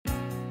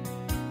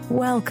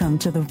Welcome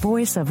to the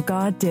Voice of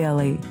God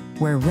Daily,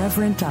 where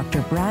Reverend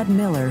Dr. Brad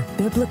Miller,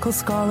 biblical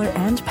scholar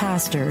and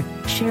pastor,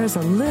 shares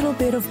a little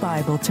bit of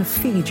Bible to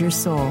feed your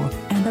soul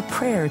and a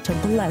prayer to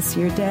bless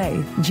your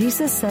day.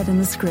 Jesus said in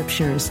the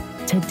Scriptures,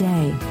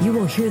 "Today you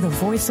will hear the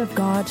voice of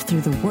God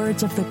through the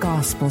words of the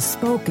gospel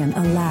spoken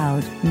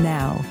aloud."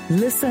 Now,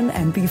 listen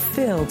and be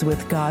filled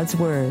with God's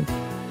Word.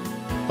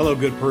 Hello,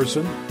 good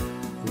person.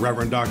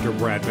 Reverend Dr.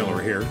 Brad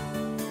Miller here,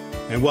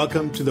 and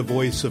welcome to the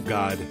Voice of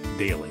God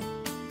Daily,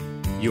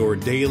 your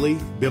daily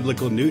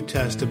biblical New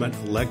Testament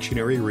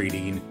lectionary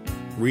reading,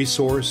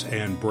 resource,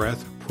 and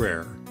breath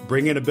prayer,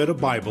 bringing a bit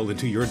of Bible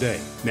into your day.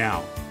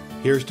 Now,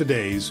 here's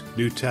today's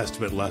New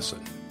Testament lesson.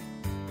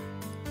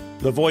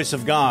 The Voice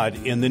of God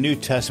in the New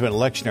Testament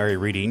lectionary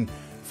reading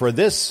for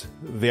this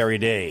very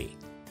day.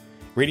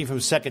 Reading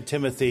from 2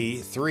 Timothy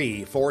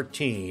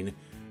 3:14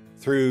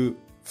 through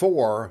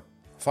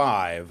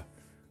 4:5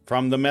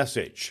 from the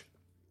Message.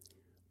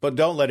 But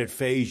don't let it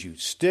faze you.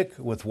 Stick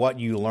with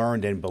what you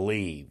learned and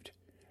believed,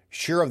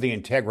 sure of the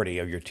integrity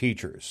of your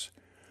teachers.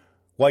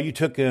 While you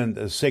took in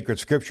the sacred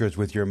scriptures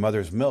with your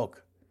mother's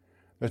milk,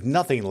 there's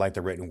nothing like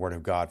the written word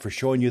of God for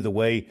showing you the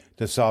way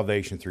to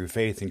salvation through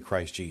faith in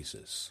Christ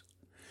Jesus.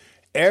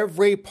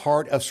 Every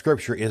part of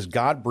Scripture is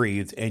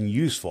God-breathed and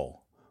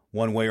useful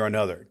one way or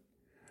another,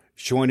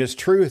 showing us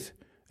truth,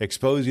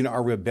 exposing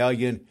our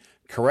rebellion,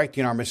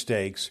 correcting our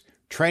mistakes,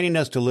 training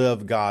us to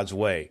live God's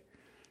way.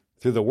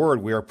 Through the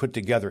Word, we are put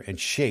together and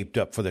shaped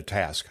up for the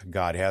task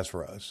God has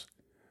for us.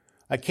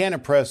 I can't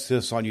impress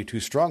this on you too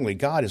strongly.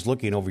 God is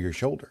looking over your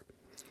shoulder.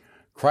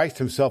 Christ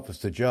himself is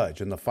the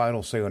judge and the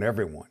final say on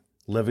everyone,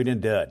 living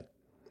and dead.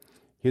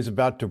 He is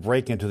about to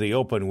break into the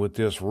open with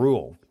this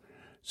rule.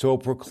 So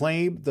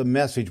proclaim the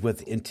message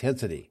with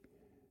intensity.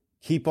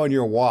 Keep on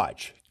your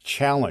watch,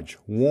 challenge,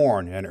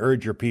 warn, and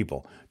urge your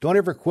people. Don't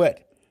ever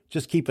quit.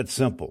 Just keep it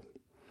simple.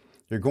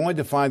 You're going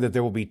to find that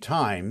there will be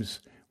times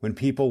when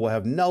people will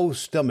have no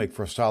stomach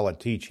for solid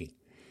teaching,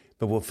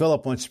 but will fill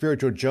up on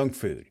spiritual junk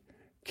food,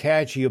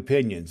 catchy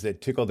opinions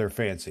that tickle their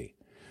fancy.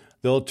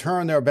 They'll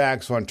turn their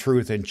backs on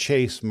truth and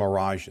chase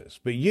mirages.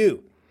 But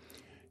you,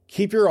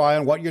 keep your eye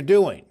on what you're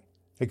doing.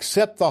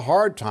 Accept the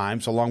hard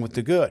times along with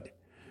the good.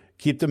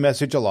 Keep the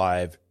message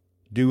alive.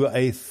 Do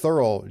a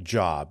thorough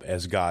job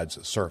as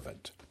God's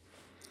servant.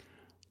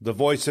 The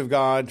voice of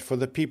God for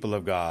the people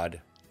of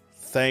God.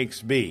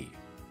 Thanks be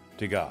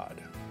to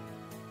God.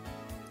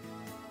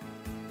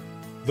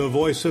 The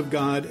Voice of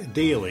God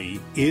Daily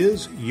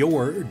is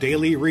your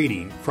daily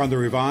reading from the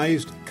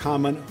Revised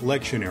Common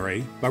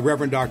Lectionary by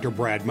Reverend Dr.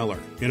 Brad Miller.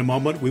 In a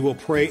moment, we will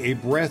pray a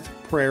breath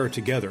prayer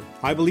together.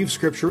 I believe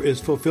Scripture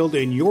is fulfilled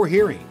in your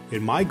hearing,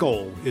 and my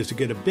goal is to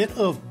get a bit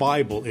of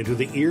Bible into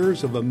the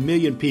ears of 1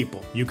 million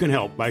people. You can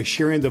help by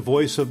sharing the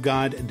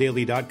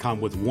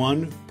voiceofgoddaily.com with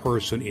one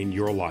person in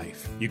your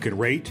life. You can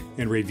rate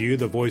and review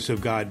the Voice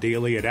of God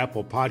Daily at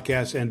Apple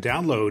Podcasts and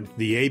download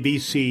the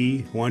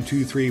ABC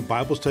 123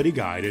 Bible Study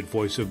Guide at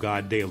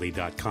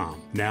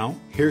voiceofgoddaily.com. Now,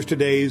 here's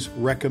today's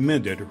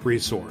recommended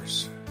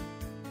resource.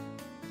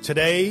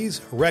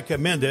 Today's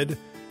recommended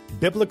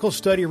biblical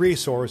study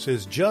resource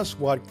is just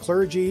what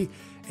clergy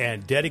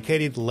and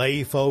dedicated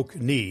lay folk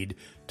need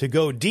to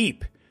go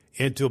deep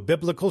into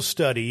biblical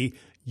study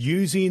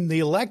using the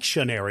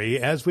lectionary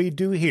as we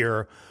do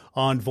here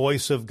on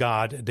Voice of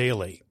God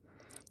Daily.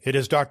 It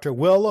is Dr.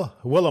 Will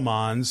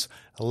Willimon's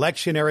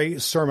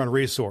lectionary sermon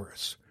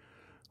resource.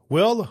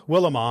 Will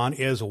Willimon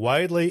is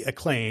widely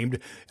acclaimed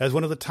as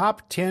one of the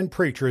top 10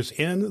 preachers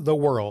in the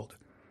world.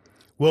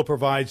 Will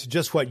provides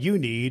just what you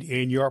need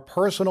in your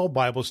personal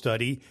Bible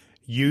study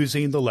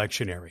using the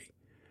lectionary.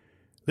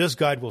 This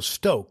guide will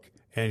stoke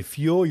and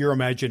fuel your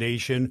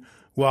imagination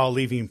while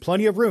leaving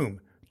plenty of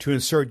room to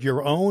insert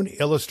your own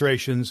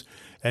illustrations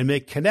and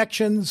make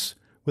connections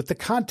with the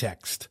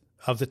context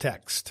of the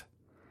text.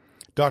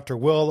 Dr.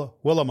 Will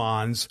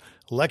Willimon's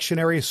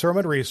lectionary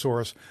sermon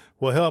resource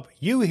will help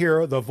you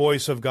hear the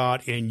voice of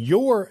God in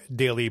your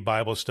daily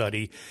Bible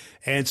study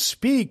and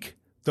speak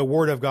the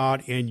Word of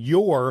God in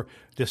your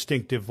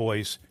distinctive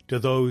voice to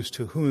those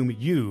to whom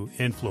you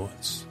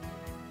influence.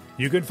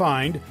 You can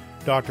find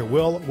Dr.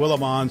 Will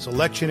Willimon's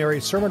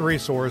lectionary sermon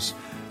resource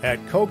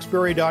at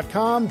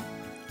Cokesbury.com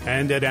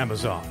and at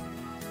Amazon.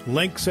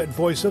 Links at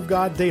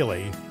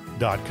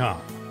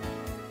voiceofgoddaily.com.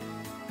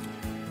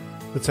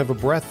 Let's have a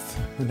breath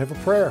and have a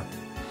prayer.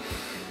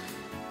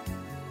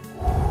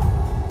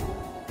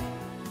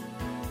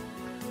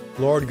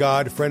 Lord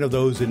God, friend of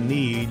those in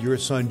need, your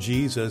Son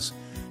Jesus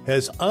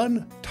has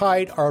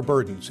untied our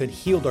burdens and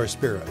healed our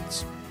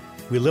spirits.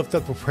 We lift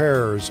up the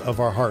prayers of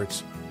our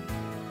hearts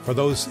for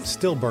those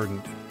still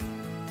burdened,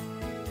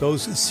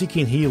 those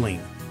seeking healing,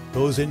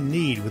 those in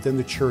need within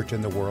the church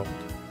and the world.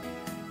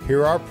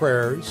 Hear our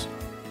prayers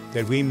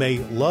that we may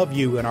love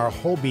you in our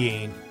whole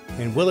being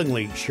and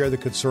willingly share the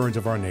concerns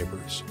of our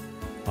neighbors.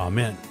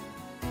 Amen.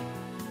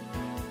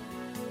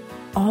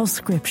 All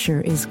Scripture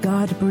is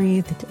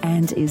God-breathed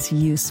and is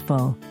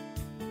useful.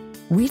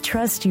 We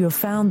trust you have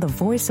found the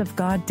Voice of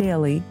God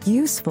Daily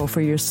useful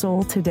for your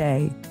soul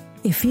today.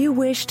 If you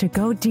wish to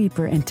go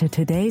deeper into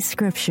today's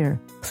scripture,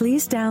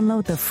 please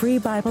download the free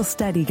Bible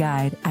study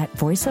guide at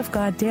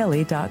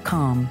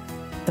voiceofgoddaily.com.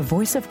 The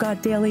Voice of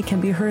God Daily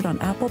can be heard on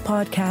Apple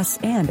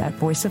Podcasts and at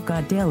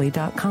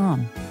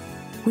voiceofgoddaily.com.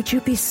 Would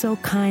you be so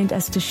kind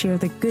as to share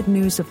the good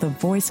news of the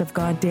Voice of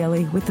God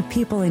Daily with the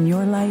people in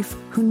your life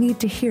who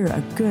need to hear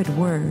a good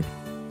word?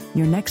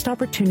 Your next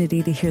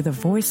opportunity to hear the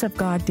Voice of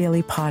God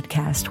Daily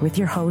podcast with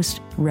your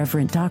host,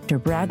 Reverend Dr.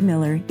 Brad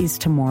Miller, is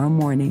tomorrow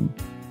morning.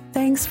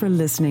 Thanks for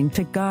listening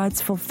to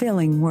God's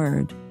fulfilling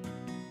Word.